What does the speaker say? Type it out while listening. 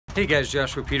Hey guys,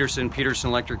 Joshua Peterson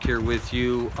Electric here with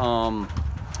you.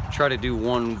 Try to do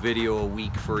one video a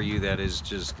week for you that is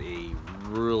just a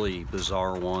really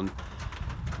bizarre one.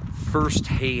 First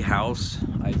hay house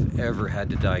I've ever had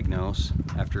to diagnose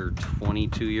after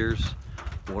 22 years.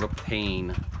 What a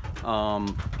pain.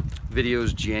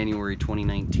 Video's January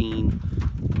 2019.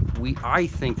 I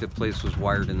think the place was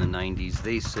wired in the 90s.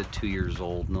 They said 2 years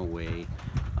old, no way.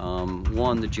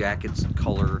 One, the jacket's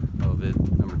color of it.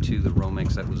 Number two, the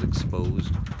Romex that was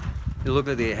exposed. It looked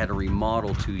like they had a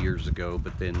remodel 2 years ago,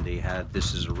 but then they had,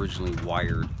 this is originally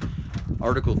wired.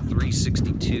 Article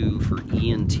 362 for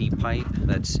ENT pipe,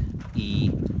 that's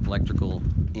E, electrical,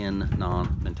 N,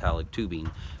 non-metallic tubing.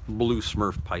 Blue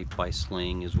Smurf pipe by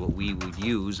slang is what we would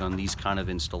use on these kind of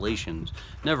installations.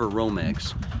 Never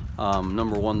Romex.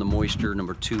 Number one, the moisture.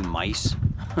 Number two, mice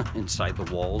inside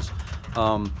the walls.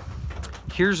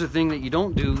 Here's the thing that you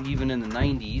don't do even in the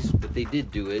 90s, but they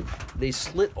did do it. They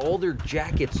slit all their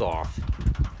jackets off.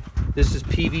 This is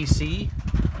PVC.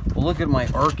 Well, look at my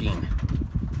arcing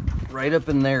right up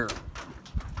in there.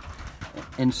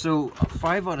 And so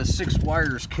 5 out of 6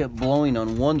 wires kept blowing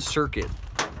on one circuit.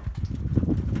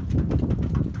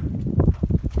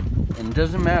 And it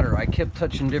doesn't matter. I kept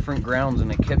touching different grounds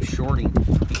and it kept shorting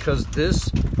because this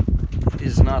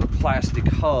is not a plastic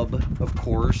hub, of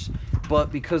course, but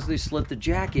because they slit the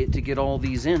jacket to get all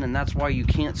these in, and that's why you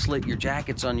can't slit your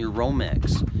jackets on your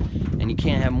Romex. And you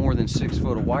can't have more than 6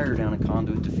 foot of wire down a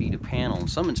conduit to feed a panel. And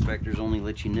some inspectors only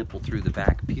let you nipple through the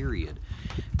back, period.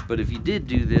 But if you did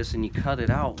do this and you cut it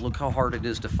out, look how hard it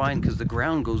is to find because the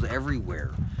ground goes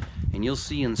everywhere. And you'll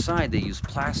see inside they use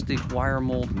plastic wire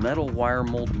mold, metal wire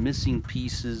mold, missing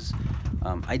pieces.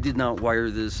 I did not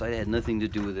wire this. I had nothing to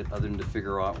do with it other than to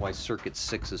figure out why circuit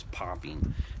 6 is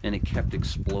popping. And it kept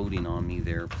exploding on me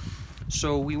there.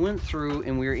 So we went through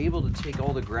and we were able to take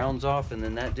all the grounds off, and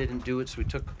then that didn't do it. So we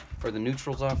took the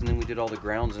neutrals off, and then we did all the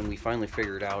grounds, and we finally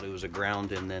figured out it was a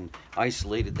ground, and then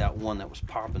isolated that one that was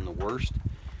popping the worst.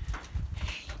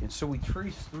 And so we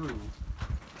traced through.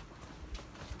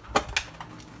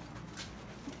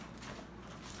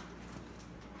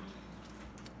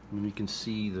 And you can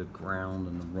see the ground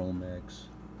and the Romex,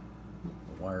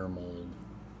 the wire mold.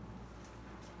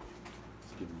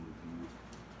 Let's give you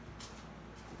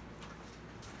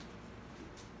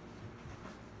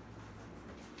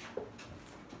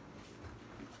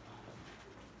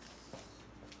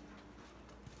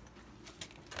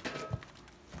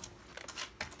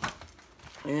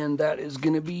a view. And that is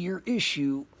going to be your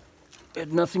issue. It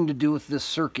had nothing to do with this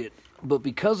circuit, but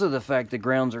because of the fact the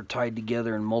grounds are tied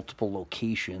together in multiple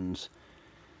locations,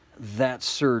 that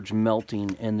surge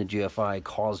melting in the GFI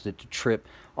caused it to trip.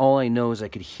 All I know is I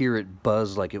could hear it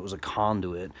buzz like it was a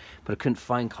conduit, but I couldn't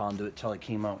find conduit till I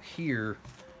came out here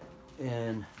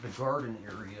in the garden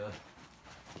area.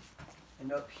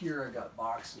 And up here I got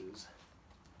boxes.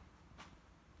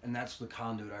 And that's the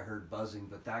conduit I heard buzzing,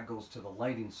 but that goes to the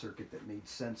lighting circuit that made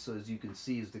sense. So as you can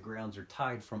see, as the grounds are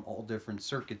tied from all different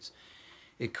circuits,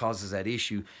 it causes that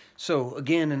issue. So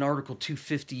again, in Article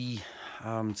 250,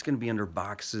 it's going to be under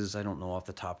boxes. I don't know off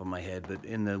the top of my head, but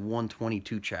in the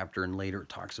 122 chapter and later, it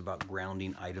talks about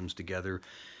grounding items together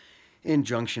in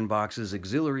junction boxes,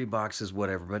 auxiliary boxes,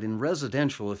 whatever. But in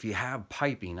residential, if you have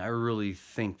piping, I really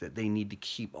think that they need to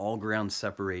keep all grounds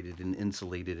separated and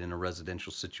insulated in a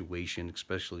residential situation,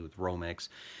 especially with Romex.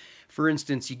 For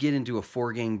instance, you get into a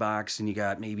 4-gang box and you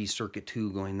got maybe circuit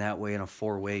 2 going that way and a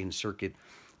 4-way, and circuit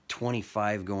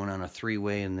 25 going on a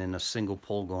 3-way, and then a single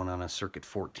pole going on a circuit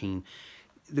 14.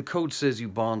 The code says you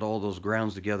bond all those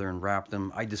grounds together and wrap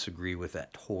them. I disagree with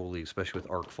that totally, especially with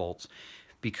arc faults,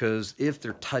 because if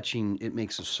they're touching, it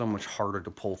makes it so much harder to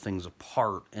pull things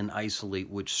apart and isolate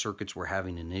which circuits were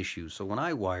having an issue. So when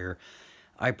I wire,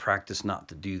 I practice not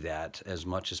to do that as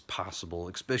much as possible,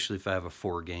 especially if I have a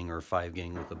 4-gang or a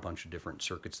 5-gang with a bunch of different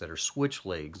circuits that are switch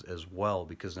legs as well,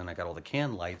 because then I got all the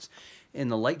can lights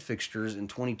and the light fixtures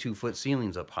and 22-foot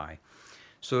ceilings up high.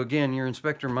 So again, your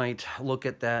inspector might look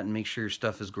at that and make sure your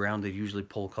stuff is grounded. Usually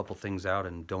pull a couple things out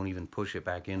and don't even push it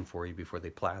back in for you before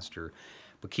they plaster.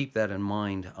 But keep that in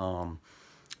mind,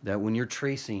 that when you're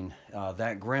tracing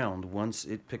that ground, once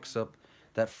it picks up,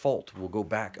 that fault will go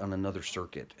back on another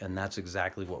circuit. And that's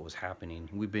exactly what was happening.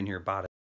 We've been here about